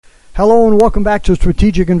Hello and welcome back to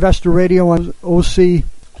Strategic Investor Radio on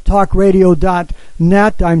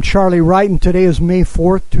OCTalkRadio.net. I'm Charlie Wright, and today is May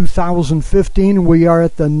 4th, 2015. We are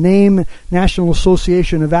at the NAME, National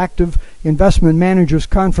Association of Active Investment Managers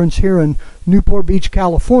Conference here in Newport Beach,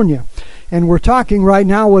 California. And we're talking right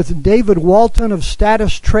now with David Walton of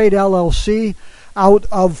Status Trade LLC out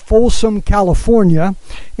of Folsom, California.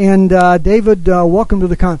 And David, welcome to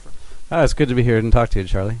the conference. It's good to be here and talk to you,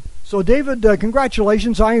 Charlie. So, David,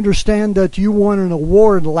 congratulations. I understand that you won an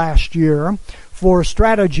award last year for a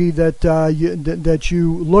strategy that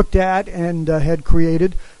you looked at and had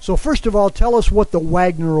created. So, first of all, tell us what the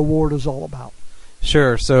Wagner Award is all about.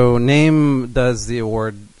 Sure. So, NAME does the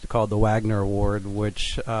award called the Wagner Award,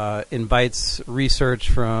 which invites research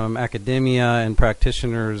from academia and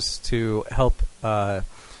practitioners to help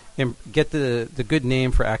get the good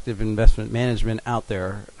name for active investment management out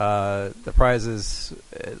there. The prize is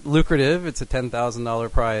lucrative. It's a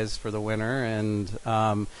 $10,000 prize for the winner, and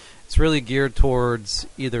it's really geared towards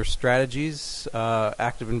either strategies,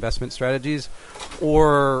 active investment strategies,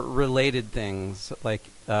 or related things like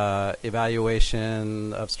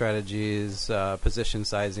evaluation of strategies, position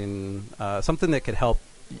sizing, something that could help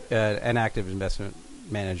an active investment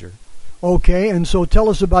manager. Okay, and so tell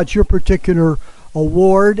us about your particular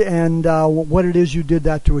award and what it is you did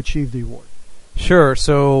that to achieve the award. Sure.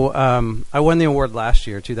 So I won the award last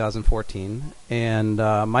year, 2014, and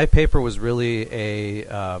my paper was really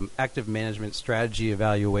a active management strategy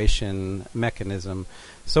evaluation mechanism.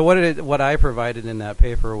 So what I provided in that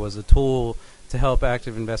paper was a tool to help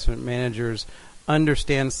active investment managers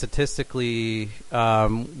understand statistically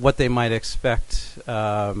what they might expect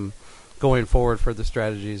going forward for the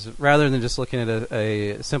strategies, rather than just looking at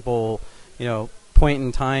a simple, point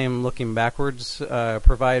in time looking backwards,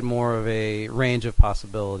 provide more of a range of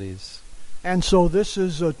possibilities. And so this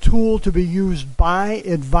is a tool to be used by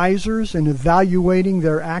advisors in evaluating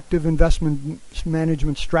their active investment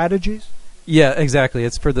management strategies? Yeah, exactly.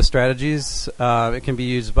 It's for the strategies. It can be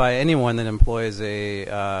used by anyone that employs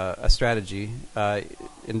a strategy.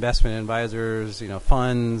 Investment advisors,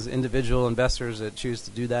 funds, individual investors that choose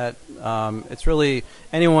to do that. It's really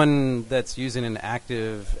anyone that's using an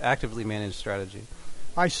actively managed strategy.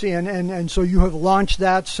 I see, and so you have launched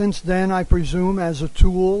that since then, I presume, as a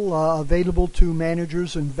tool available to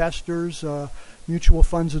managers, investors, mutual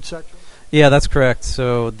funds, etc.? Yeah, that's correct.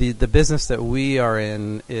 So the business that we are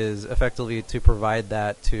in is effectively to provide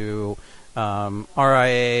that to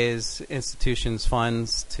RIAs, institutions,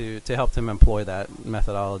 funds to help them employ that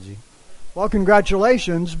methodology. Well,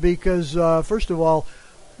 congratulations, because first of all,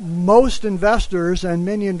 most investors and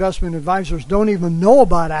many investment advisors don't even know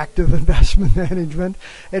about active investment management,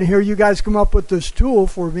 and here you guys come up with this tool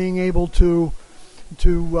for being able to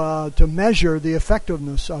measure the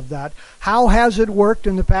effectiveness of that. How has it worked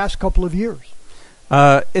in the past couple of years?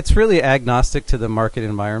 It's really agnostic to the market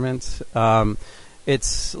environment.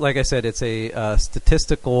 It's, like I said, it's a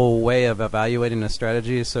statistical way of evaluating a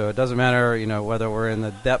strategy. So it doesn't matter, whether we're in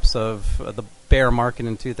the depths of the bear market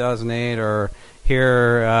in 2008 or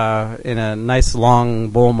here in a nice long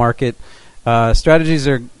bull market. Strategies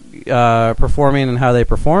are performing and how they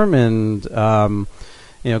perform, and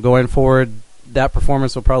going forward, that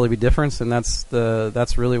performance will probably be different, and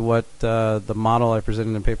that's really what the model I presented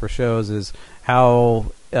in the paper shows, is how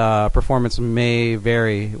performance may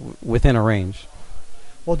vary within a range.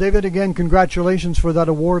 Well, David, again, congratulations for that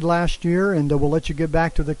award last year, and we'll let you get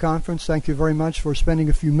back to the conference. Thank you very much for spending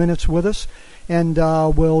a few minutes with us, and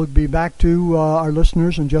we'll be back to our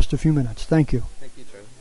listeners in just a few minutes. Thank you.